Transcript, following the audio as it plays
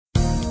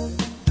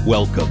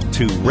Welcome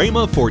to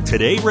Rhema for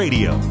Today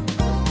Radio.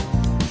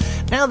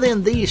 Now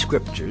then, these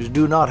scriptures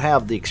do not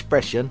have the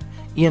expression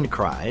in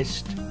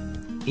Christ,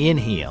 in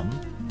Him,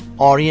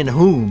 or in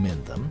whom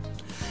in them.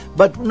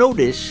 But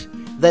notice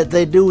that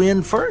they do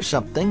infer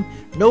something.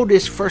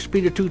 Notice 1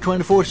 Peter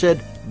 2:24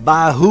 said,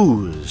 by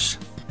whose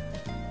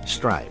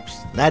stripes?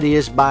 That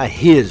is, by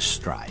His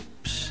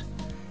stripes.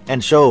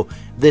 And so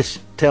this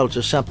tells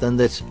us something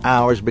that's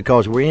ours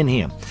because we're in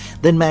Him.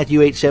 Then Matthew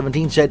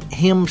 8:17 said,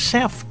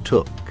 Himself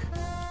took.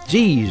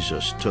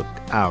 Jesus took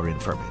our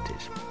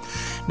infirmities.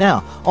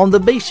 Now, on the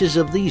basis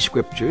of these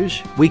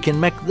scriptures, we can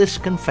make this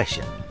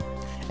confession.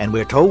 And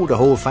we're told to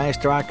hold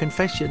fast to our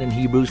confession in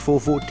Hebrews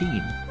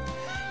 4:14.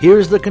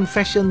 Here's the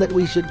confession that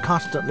we should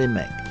constantly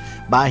make.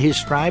 By His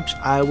stripes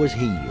I was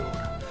healed.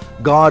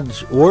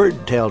 God's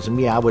Word tells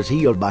me I was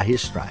healed by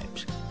His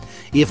stripes.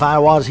 If I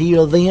was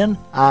healed then,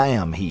 I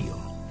am healed.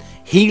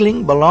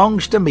 Healing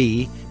belongs to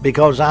me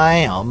because I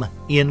am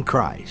in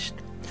Christ.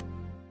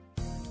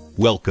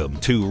 Welcome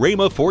to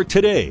Rhema for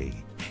Today.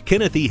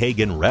 Kenneth E.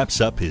 Hagin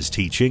wraps up his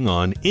teaching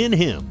on In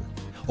Him.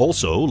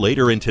 Also,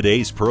 later in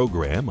today's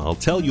program, I'll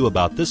tell you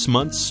about this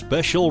month's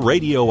special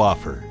radio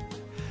offer.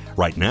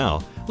 Right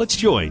now, let's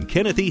join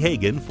Kenneth E.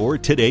 Hagin for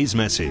today's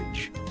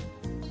message.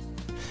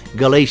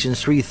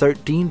 Galatians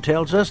 3:13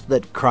 tells us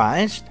that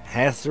Christ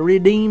hath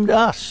redeemed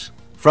us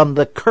from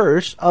the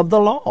curse of the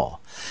law,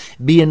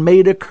 being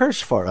made a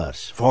curse for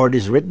us. For it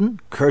is written,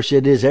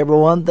 Cursed is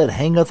everyone that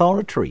hangeth on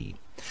a tree.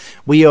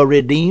 We are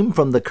redeemed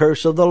from the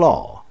curse of the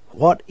law.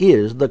 What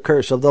is the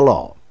curse of the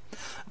law?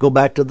 Go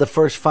back to the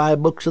first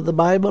 5 books of the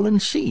Bible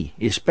and see,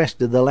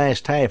 especially the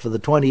last half of the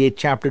 28th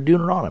chapter of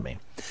Deuteronomy.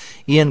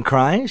 In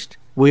Christ,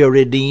 we are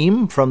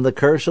redeemed from the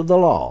curse of the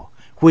law,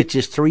 which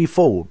is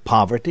threefold: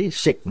 poverty,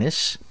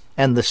 sickness,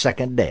 and the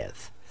second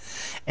death.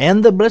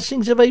 And the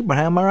blessings of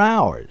Abraham are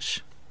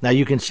ours. Now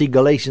you can see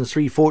Galatians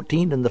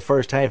 3:14 in the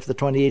first half of the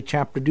 28th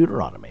chapter of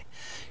Deuteronomy.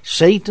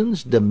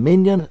 Satan's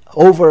dominion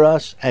over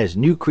us as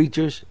new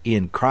creatures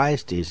in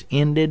Christ is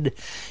ended.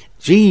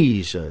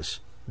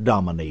 Jesus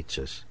dominates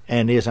us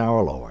and is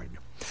our Lord.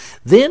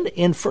 Then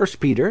in 1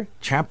 Peter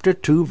chapter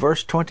 2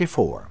 verse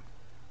 24,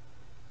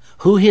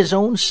 who His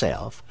own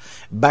self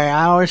bare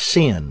our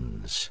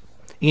sins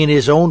in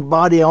His own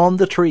body on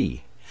the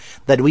tree,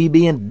 that we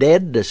being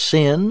dead to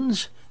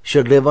sins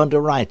should live unto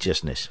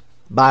righteousness,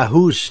 by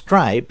whose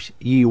stripes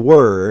ye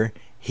were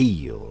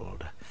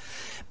healed.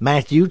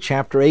 Matthew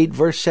chapter 8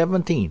 verse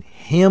 17,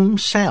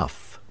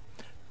 Himself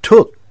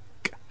took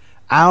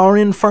our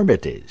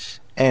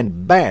infirmities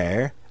and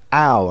bare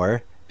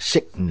our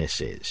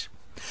sicknesses.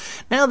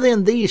 Now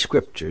then, these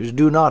scriptures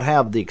do not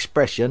have the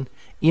expression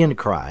in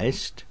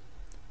Christ,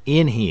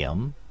 in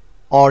Him,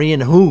 or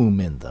in whom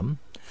in them.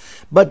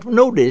 But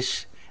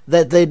notice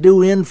that they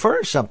do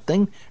infer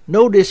something.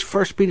 Notice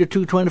 1 Peter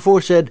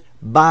 2:24 said,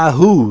 by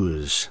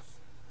whose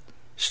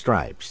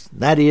stripes?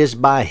 That is,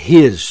 by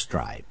His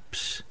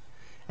stripes.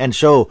 And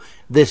so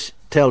this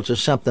tells us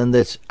something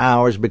that's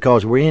ours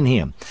because we're in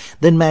Him.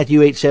 Then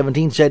Matthew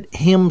 8:17 said,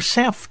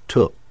 Himself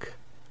took.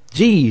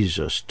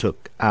 Jesus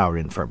took our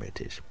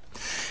infirmities.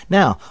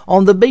 Now,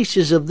 on the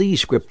basis of these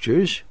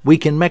scriptures, we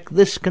can make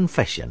this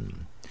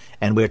confession.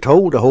 And we're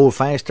told to hold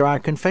fast to our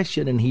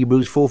confession in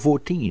Hebrews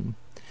 4:14.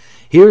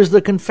 Here's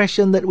the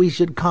confession that we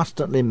should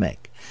constantly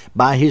make.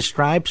 By His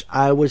stripes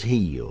I was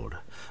healed.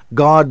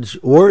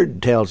 God's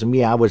Word tells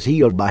me I was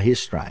healed by His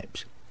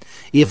stripes.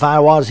 If I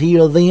was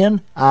healed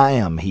then, I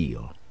am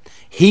healed.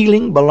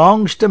 Healing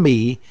belongs to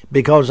me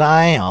because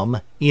I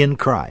am in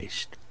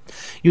Christ.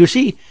 You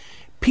see,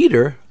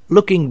 Peter,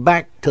 looking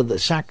back to the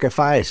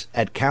sacrifice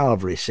at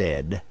Calvary,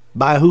 said,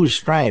 by whose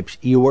stripes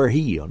you were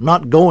healed.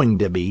 Not going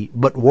to be,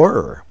 but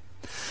were.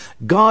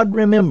 God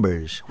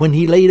remembers when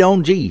He laid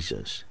on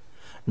Jesus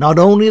not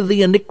only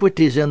the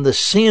iniquities and the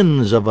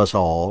sins of us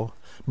all,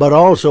 but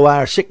also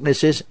our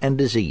sicknesses and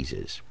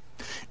diseases.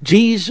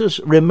 Jesus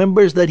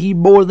remembers that He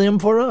bore them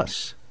for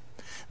us.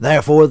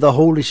 Therefore the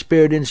Holy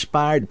Spirit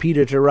inspired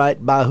Peter to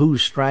write, by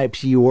whose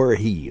stripes you were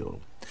healed.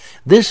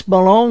 This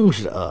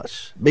belongs to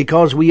us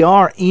because we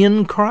are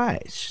in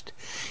Christ.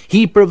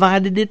 He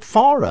provided it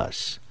for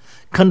us.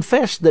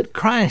 Confess that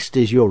Christ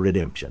is your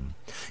redemption.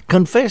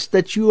 Confess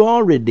that you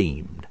are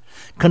redeemed.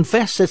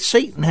 Confess that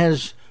Satan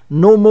has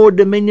no more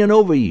dominion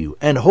over you,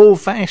 and hold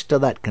fast to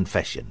that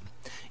confession.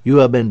 You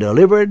have been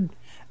delivered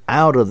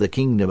out of the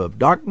kingdom of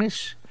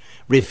darkness.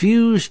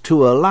 Refuse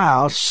to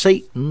allow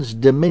Satan's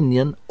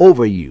dominion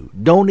over you.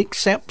 Don't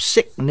accept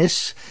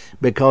sickness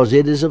because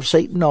it is of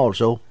Satan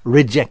also.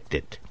 Reject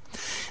it.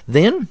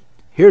 Then,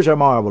 here's our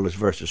marvelous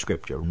verse of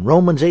Scripture.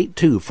 Romans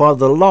 8:2, for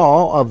the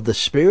law of the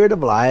Spirit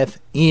of life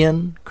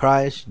in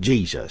Christ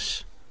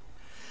Jesus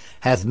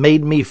hath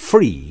made me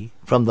free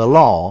from the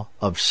law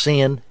of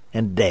sin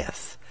and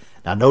death.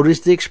 Now notice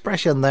the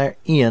expression there,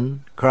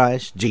 in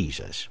Christ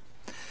Jesus.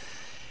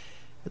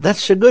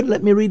 That's so good,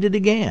 let me read it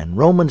again.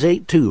 Romans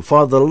 8:2,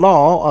 for the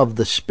law of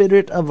the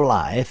Spirit of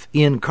life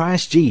in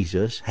Christ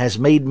Jesus has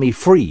made me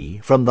free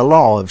from the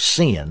law of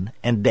sin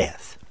and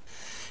death.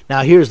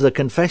 Now here's the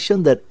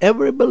confession that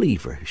every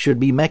believer should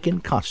be making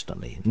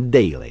constantly,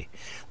 daily.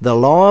 The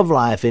law of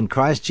life in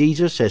Christ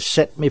Jesus has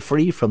set me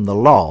free from the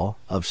law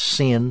of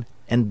sin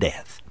and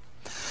death.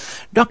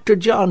 Dr.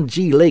 John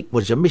G. Lake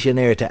was a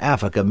missionary to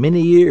Africa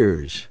many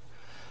years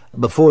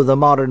before the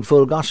modern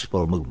full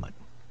gospel movement.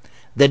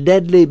 The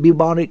deadly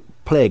bubonic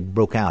plague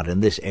broke out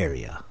in this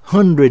area.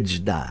 Hundreds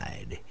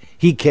died.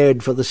 He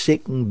cared for the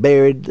sick and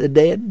buried the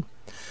dead.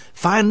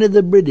 Finally,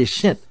 the British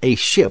sent a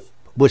ship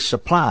with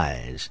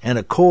supplies and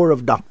a corps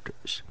of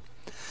doctors.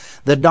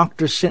 The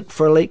doctors sent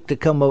for Lake to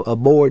come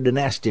aboard and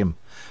asked him,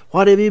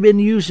 "What have you been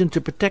using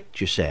to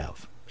protect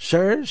yourself?"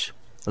 "Sirs,"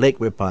 Lake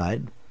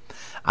replied,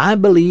 "I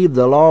believe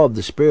the law of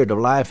the Spirit of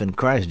life in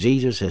Christ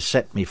Jesus has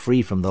set me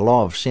free from the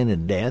law of sin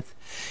and death,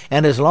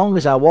 and as long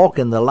as I walk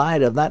in the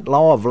light of that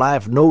law of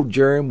life, no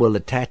germ will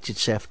attach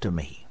itself to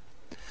me."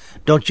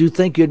 "Don't you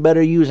think you'd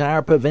better use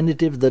our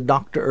preventative?" the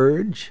doctor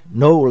urged.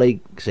 "No,"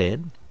 Lake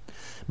said.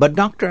 "But,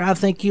 doctor, I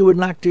think you would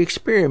like to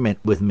experiment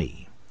with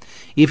me.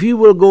 If you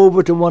will go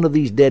over to one of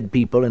these dead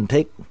people and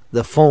take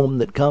the foam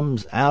that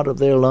comes out of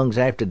their lungs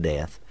after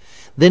death,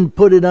 then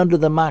put it under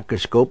the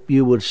microscope,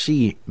 you will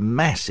see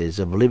masses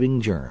of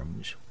living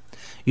germs.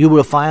 You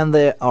will find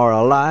they are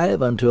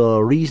alive until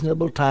a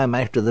reasonable time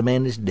after the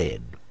man is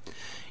dead.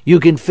 You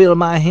can fill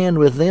my hand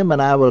with them,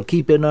 and I will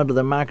keep it under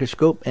the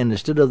microscope, and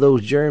instead of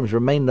those germs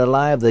remaining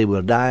alive, they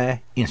will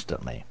die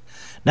instantly."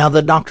 Now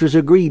the doctors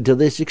agreed to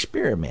this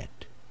experiment.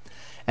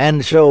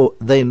 And so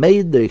they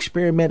made the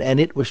experiment, and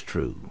it was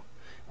true.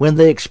 When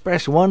they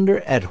expressed wonder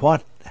at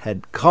what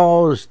had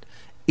caused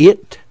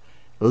it,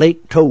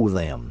 Lake told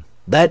them,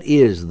 that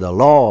is the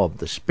law of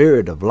the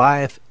Spirit of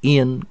life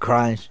in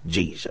Christ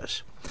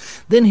Jesus.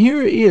 Then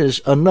here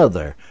is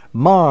another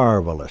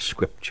marvelous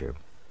scripture.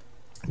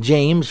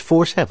 James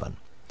 4:7.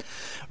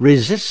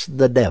 "Resist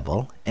the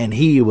devil, and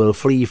he will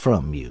flee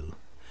from you."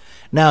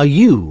 Now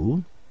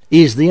you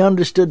is the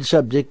understood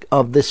subject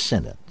of this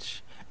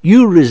sentence.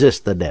 You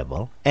resist the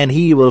devil, and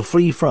he will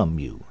flee from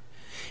you.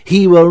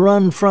 He will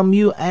run from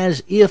you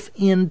as if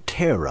in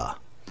terror.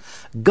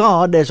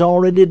 God has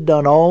already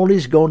done all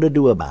he's going to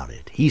do about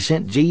it. He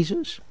sent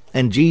Jesus,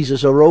 and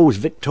Jesus arose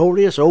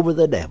victorious over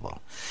the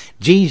devil.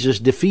 Jesus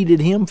defeated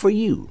him for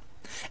you.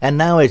 And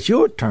now it's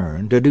your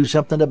turn to do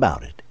something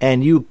about it.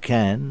 And you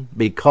can,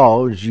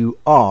 because you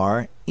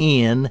are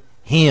in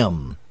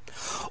him.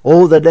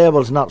 Oh, the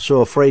devil's not so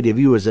afraid of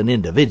you as an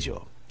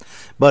individual.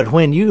 But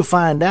when you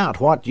find out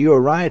what your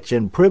rights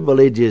and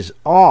privileges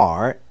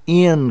are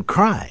in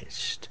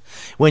Christ,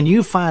 when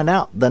you find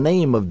out the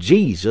name of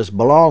Jesus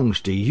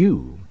belongs to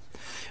you,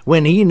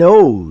 when he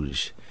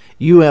knows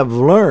you have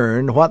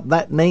learned what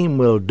that name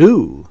will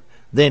do,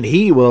 then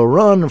he will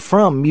run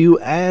from you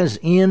as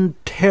in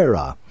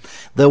terror.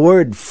 The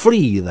word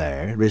flee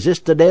there,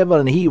 resist the devil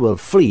and he will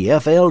flee,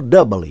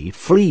 F-L-E-E,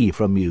 flee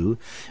from you,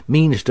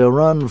 means to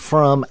run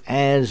from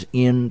as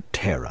in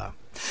terror.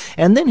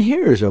 And then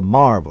here's a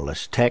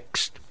marvelous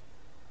text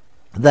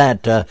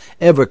that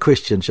every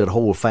Christian should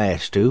hold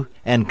fast to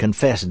and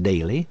confess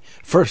daily.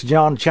 1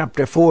 John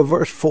chapter 4,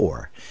 verse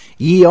 4.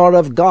 "Ye are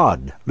of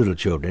God, little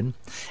children,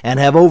 and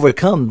have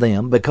overcome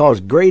them,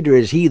 because greater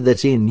is he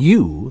that's in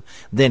you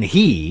than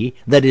he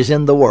that is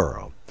in the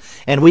world."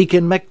 And we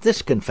can make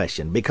this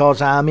confession: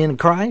 because I am in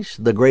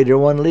Christ, the greater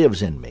one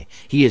lives in me.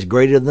 He is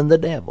greater than the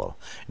devil,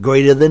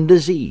 greater than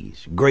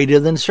disease, greater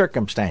than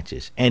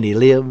circumstances, and he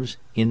lives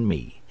in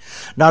me.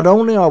 Not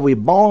only are we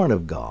born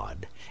of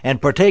God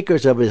and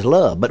partakers of his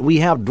love, but we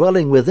have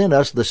dwelling within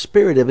us the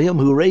Spirit of him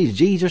who raised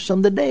Jesus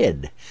from the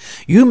dead.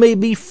 You may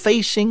be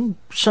facing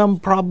some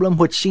problem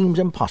which seems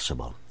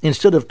impossible.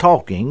 Instead of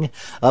talking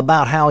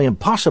about how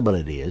impossible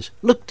it is,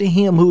 look to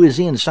him who is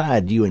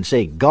inside you and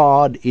say,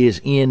 God is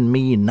in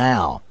me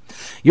now.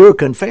 Your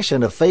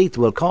confession of faith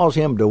will cause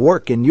him to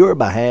work in your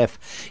behalf.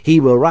 He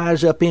will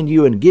rise up in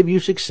you and give you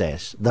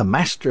success. The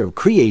master of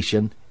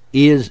creation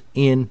is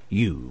in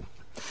you.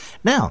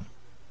 Now,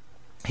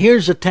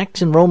 here's a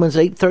text in Romans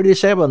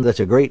 8:37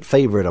 that's a great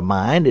favorite of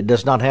mine. It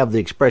does not have the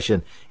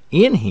expression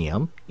in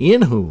him,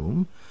 in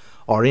whom,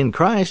 or in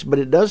Christ, but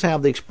it does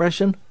have the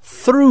expression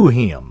through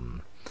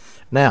him.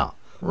 Now,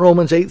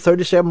 Romans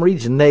 8:37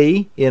 reads,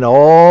 "Nay, in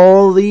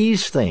all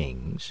these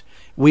things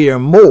we are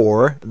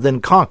more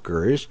than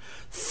conquerors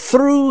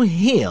through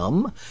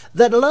him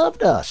that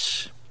loved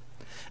us."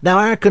 Now,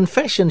 our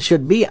confession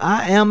should be,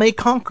 I am a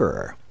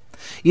conqueror.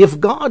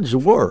 If God's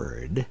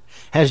Word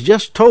has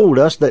just told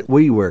us that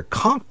we were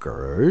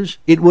conquerors,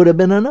 it would have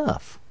been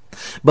enough.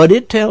 But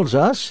it tells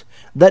us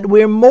that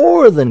we're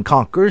more than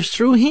conquerors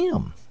through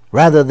him.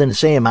 Rather than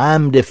saying,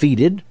 I'm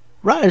defeated,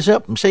 rise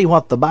up and say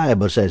what the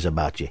Bible says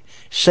about you.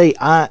 Say,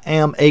 I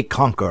am a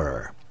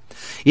conqueror.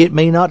 It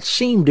may not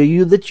seem to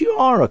you that you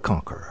are a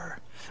conqueror,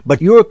 but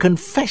your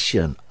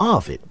confession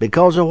of it,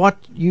 because of what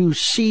you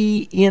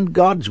see in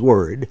God's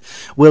Word,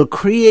 will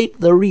create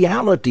the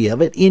reality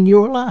of it in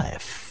your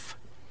life.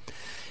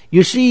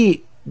 You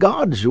see,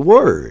 God's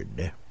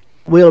Word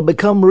will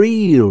become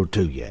real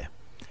to you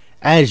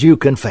as you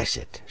confess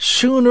it.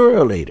 Sooner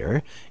or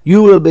later,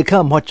 you will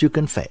become what you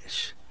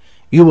confess.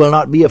 You will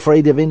not be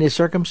afraid of any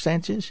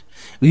circumstances.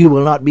 You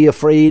will not be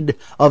afraid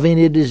of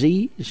any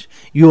disease.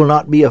 You will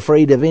not be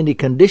afraid of any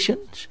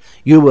conditions.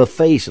 You will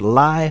face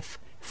life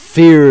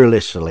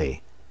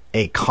fearlessly,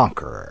 a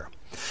conqueror.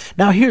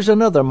 Now here's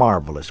another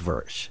marvelous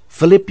verse.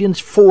 Philippians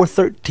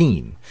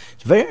 4:13.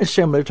 It's very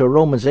similar to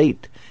Romans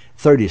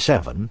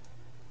 8:37.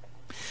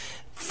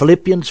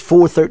 Philippians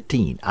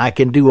 4:13. I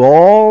can do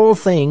all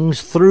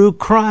things through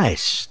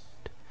Christ,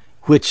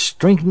 which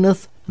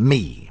strengtheneth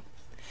me.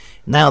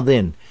 Now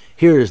then,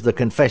 here is the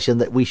confession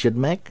that we should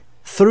make.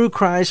 Through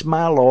Christ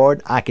my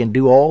Lord, I can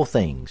do all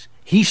things.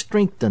 He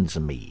strengthens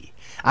me.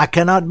 I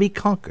cannot be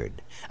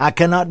conquered. I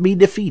cannot be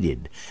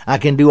defeated. I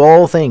can do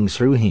all things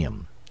through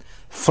Him.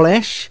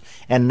 Flesh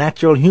and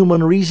natural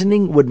human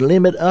reasoning would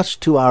limit us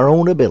to our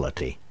own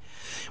ability.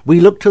 We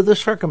look to the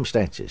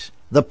circumstances,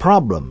 the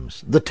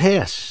problems, the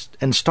tests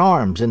and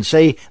storms, and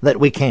say that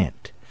we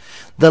can't.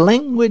 The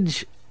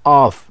language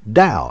of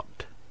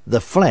doubt,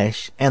 the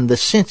flesh and the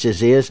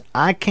senses is,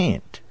 I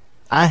can't.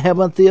 I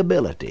haven't the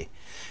ability,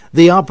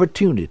 the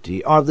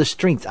opportunity, or the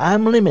strength.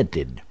 I'm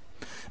limited.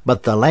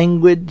 But the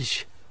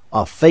language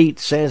of faith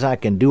says I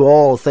can do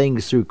all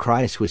things through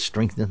Christ which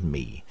strengtheneth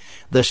me.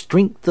 The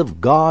strength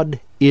of God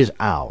is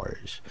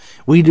ours.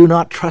 We do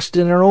not trust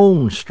in our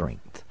own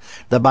strength.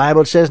 The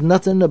Bible says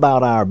nothing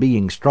about our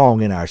being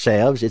strong in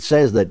ourselves. It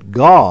says that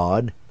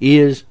God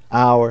is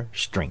our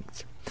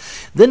strength.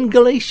 Then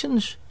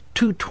Galatians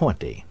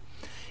 2:20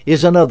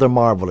 is another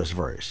marvelous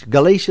verse.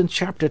 Galatians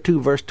chapter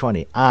 2 verse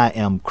 20. I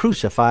am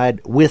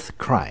crucified with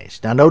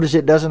Christ. Now notice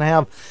it doesn't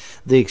have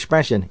the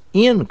expression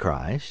in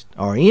Christ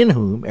or in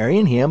whom or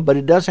in Him, but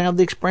it does have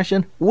the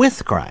expression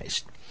with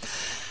Christ.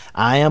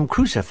 I am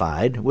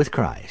crucified with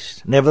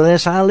Christ.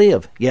 Nevertheless I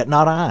live, yet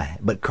not I,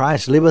 but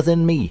Christ liveth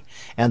in me.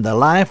 And the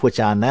life which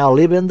I now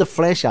live in the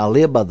flesh, I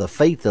live by the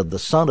faith of the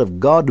Son of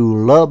God,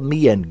 who loved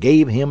me and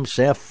gave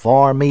Himself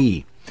for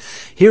me.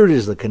 Here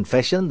is the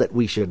confession that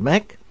we should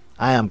make.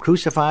 I am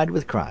crucified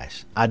with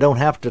Christ. I don't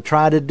have to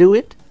try to do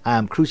it. I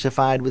am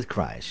crucified with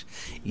Christ.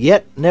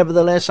 Yet,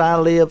 nevertheless, I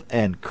live,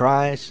 and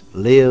Christ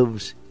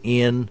lives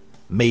in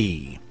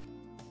me.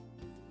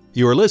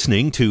 You're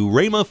listening to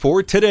Rhema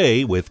for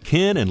Today with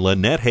Ken and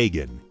Lynette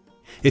Hagin.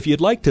 If you'd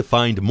like to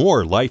find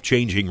more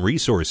life-changing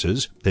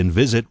resources, then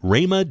visit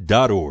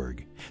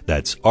rhema.org.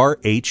 That's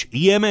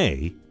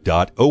RHEMA.org.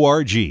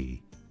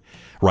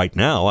 Right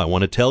now, I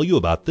want to tell you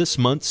about this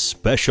month's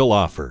special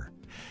offer.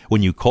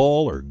 When you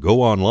call or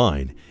go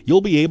online,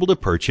 you'll be able to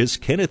purchase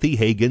Kenneth E.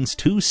 Hagin's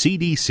 2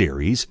 CD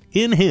series,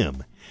 In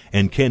Him,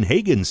 and Ken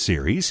Hagin's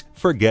series,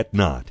 Forget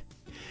Not.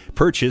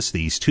 Purchase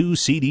these 2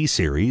 CD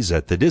series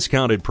at the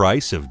discounted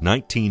price of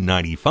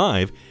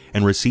 $19.95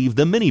 and receive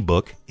the mini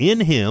book,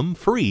 In Him,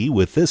 free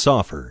with this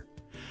offer.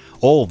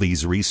 All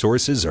these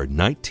resources are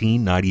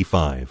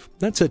 $19.95.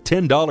 That's a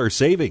 $10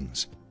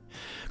 savings.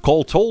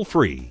 Call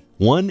toll-free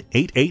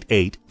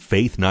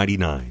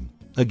 1-888-FAITH-99.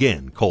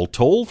 Again, call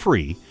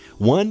toll-free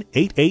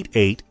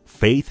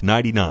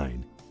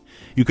 1-888-FAITH-99.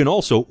 You can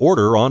also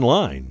order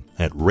online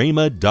at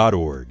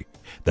rhema.org.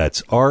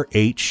 That's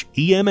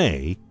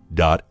RHEMA.org.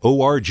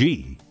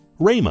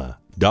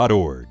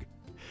 rhema.org.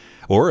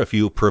 Or if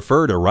you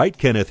prefer to write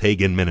Kenneth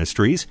Hagin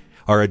Ministries,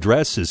 our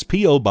address is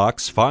P.O.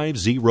 Box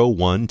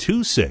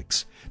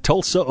 50126,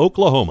 Tulsa,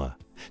 Oklahoma,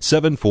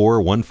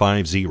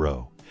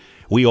 74150.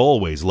 We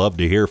always love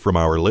to hear from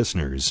our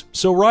listeners,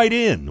 so write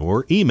in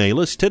or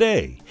email us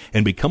today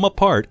and become a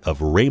part of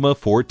Rhema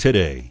for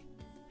Today.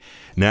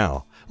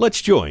 Now,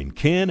 let's join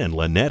Ken and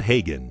Lynette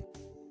Hagin.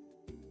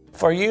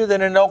 For you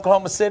that are in the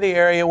Oklahoma City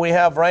area, we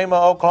have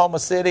Rhema Oklahoma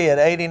City at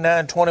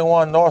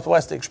 8921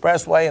 Northwest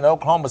Expressway in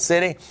Oklahoma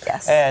City.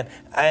 Yes. And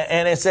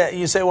it's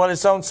you say, well,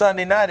 it's on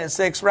Sunday night at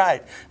 6,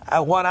 right?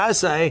 What I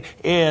say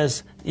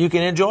is you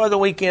can enjoy the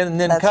weekend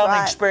and then That's come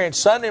right. experience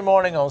Sunday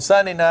morning on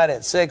Sunday night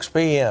at 6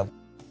 p.m.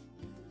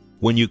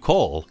 When you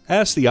call,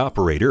 ask the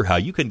operator how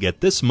you can get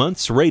this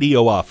month's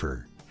radio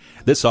offer.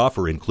 This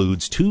offer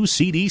includes 2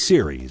 CD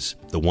series,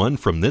 the one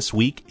from this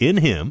week, In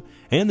Him,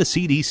 and the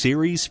CD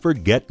series,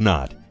 Forget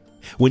Not.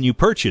 When you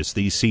purchase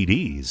these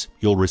CDs,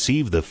 you'll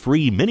receive the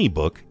free mini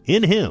book,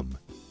 In Him.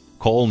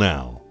 Call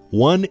now,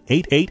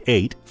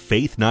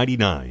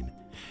 1-888-FAITH-99.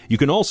 You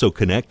can also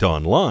connect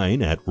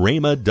online at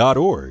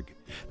rhema.org.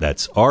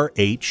 That's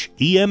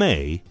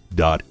RHEMA.org.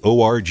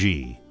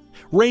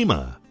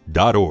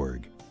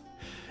 rhema.org.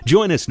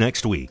 Join us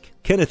next week.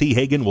 Kenneth E.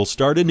 Hagin will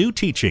start a new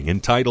teaching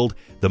entitled,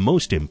 The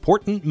Most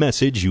Important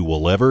Message You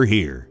Will Ever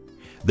Hear.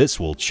 This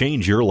will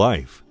change your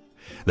life.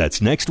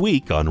 That's next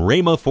week on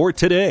Rhema for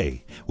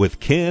Today with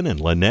Ken and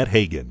Lynette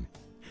Hagin.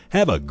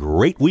 Have a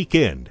great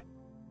weekend.